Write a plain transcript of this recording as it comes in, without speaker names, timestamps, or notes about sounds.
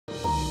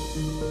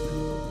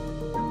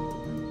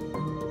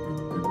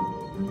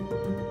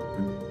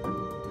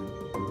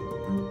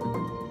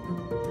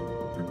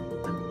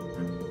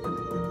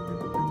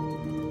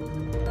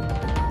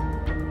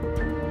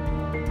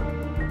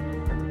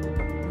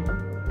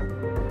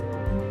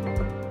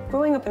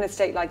growing up in a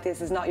state like this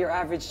is not your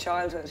average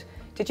childhood.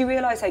 Did you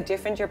realise how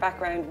different your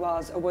background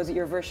was, or was it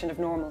your version of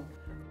normal?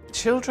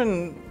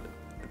 Children,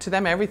 to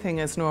them everything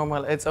is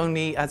normal. It's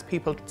only as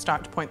people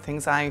start to point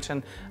things out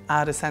and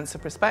add a sense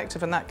of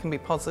perspective, and that can be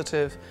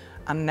positive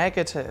and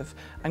negative.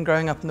 And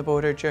growing up on the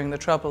border during the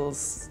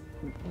Troubles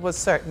was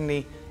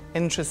certainly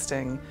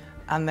interesting.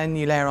 And then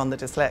you layer on the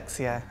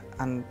dyslexia,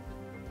 and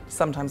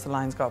sometimes the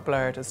lines got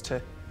blurred as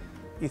to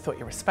you thought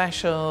you were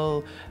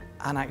special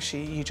and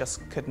actually you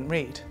just couldn't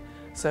read.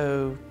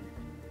 So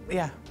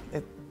yeah,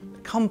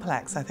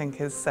 complex I think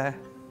is the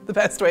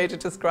best way to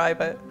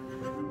describe it.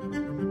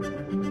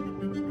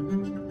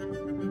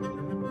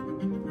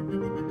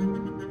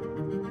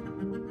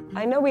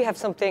 I know we have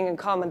something in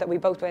common, that we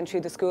both went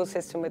through the school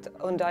system with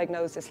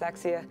undiagnosed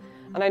dyslexia.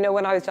 And I know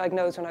when I was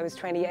diagnosed when I was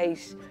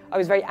 28, I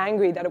was very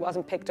angry that it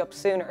wasn't picked up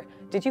sooner.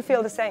 Did you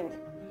feel the same?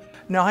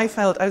 No, I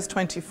was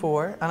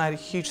 24 and I had a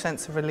huge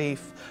sense of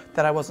relief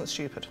that I wasn't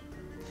stupid.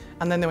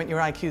 And then they went, your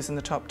IQ's in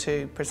the top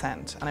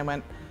 2%. And I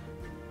went,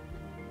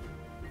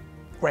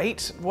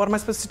 great, what am I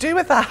supposed to do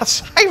with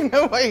that? I have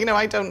no way,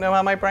 I don't know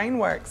how my brain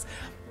works.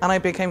 And I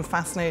became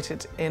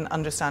fascinated in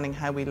understanding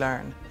how we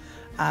learn.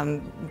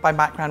 And my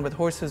background with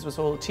horses was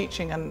all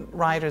teaching and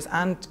riders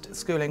and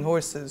schooling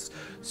horses.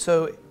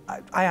 So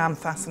I am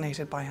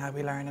fascinated by how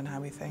we learn and how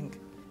we think.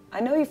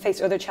 I know you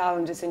faced other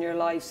challenges in your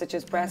life, such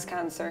as breast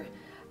cancer,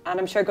 and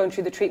I'm sure going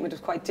through the treatment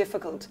was quite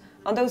difficult.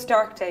 On those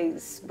dark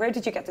days, where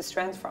did you get the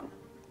strength from?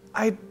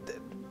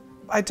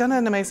 I'd done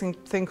an amazing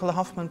thing called the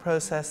Hoffman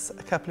process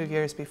a couple of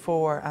years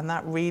before, and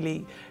that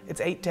really, it's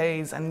 8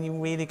 days and you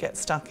really get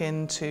stuck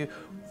into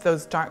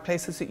those dark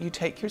places that you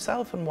take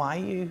yourself and why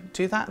you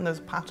do that, and those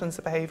patterns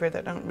of behaviour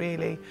that don't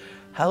really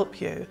help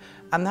you.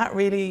 And that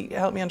really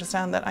helped me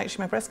understand that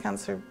actually my breast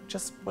cancer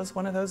just was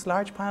one of those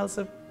large piles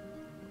of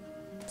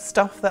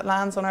stuff that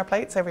lands on our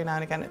plates every now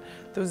and again.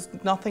 There was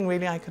nothing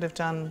really I could have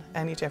done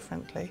any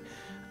differently.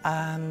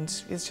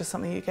 And it's just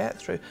something you get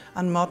through.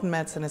 And modern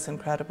medicine is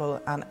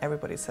incredible and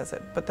everybody says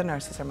it, but the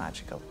nurses are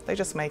magical. They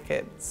just make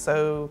it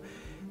so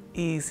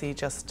easy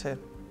just to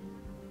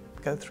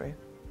go through.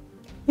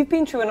 You've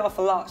been through an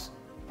awful lot.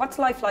 What's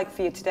life like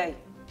for you today?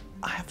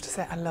 I have to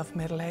say I love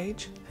middle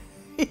age.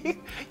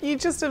 You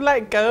just have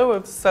let go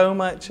of so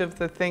much of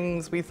the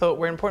things we thought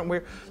were important.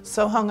 We're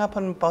so hung up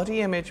on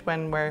body image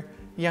when we're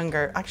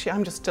younger. Actually,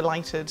 I'm just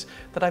delighted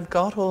that I've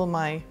got all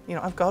my,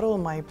 I've got all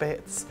my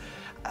bits.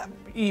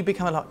 You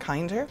become a lot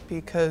kinder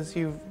because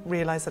you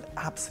realise that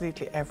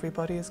absolutely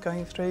everybody is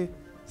going through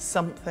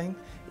something.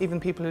 Even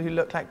people who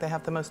look like they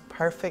have the most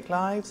perfect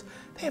lives,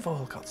 they've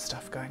all got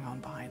stuff going on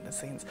behind the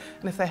scenes.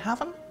 And if they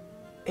haven't,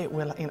 it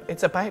will,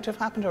 it's about to have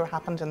happened or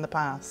happened in the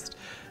past.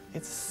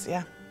 It's,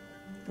 yeah,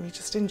 we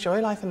just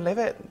enjoy life and live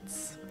it.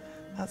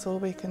 That's all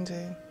we can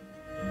do.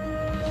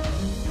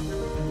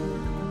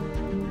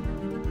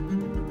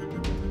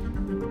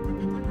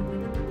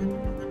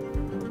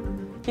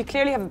 You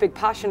clearly have a big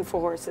passion for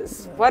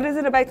horses. What is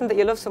it about them that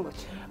you love so much?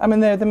 I mean,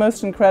 they're the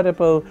most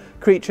incredible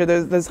creature.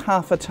 There's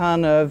half a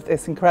ton of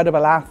this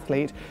incredible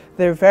athlete.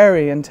 They're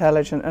very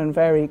intelligent and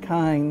very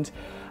kind.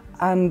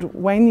 And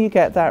when you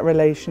get that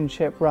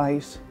relationship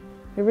right,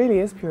 it really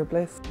is pure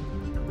bliss.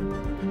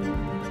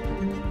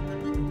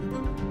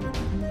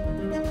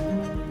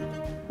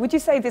 Would you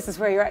say this is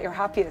where you're at your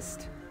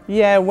happiest?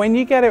 Yeah, when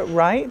you get it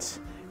right,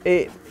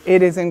 it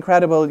is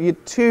incredible. You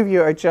two of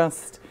you are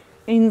just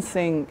in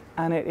sync,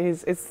 and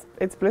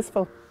it's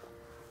blissful.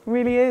 It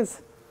really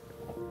is.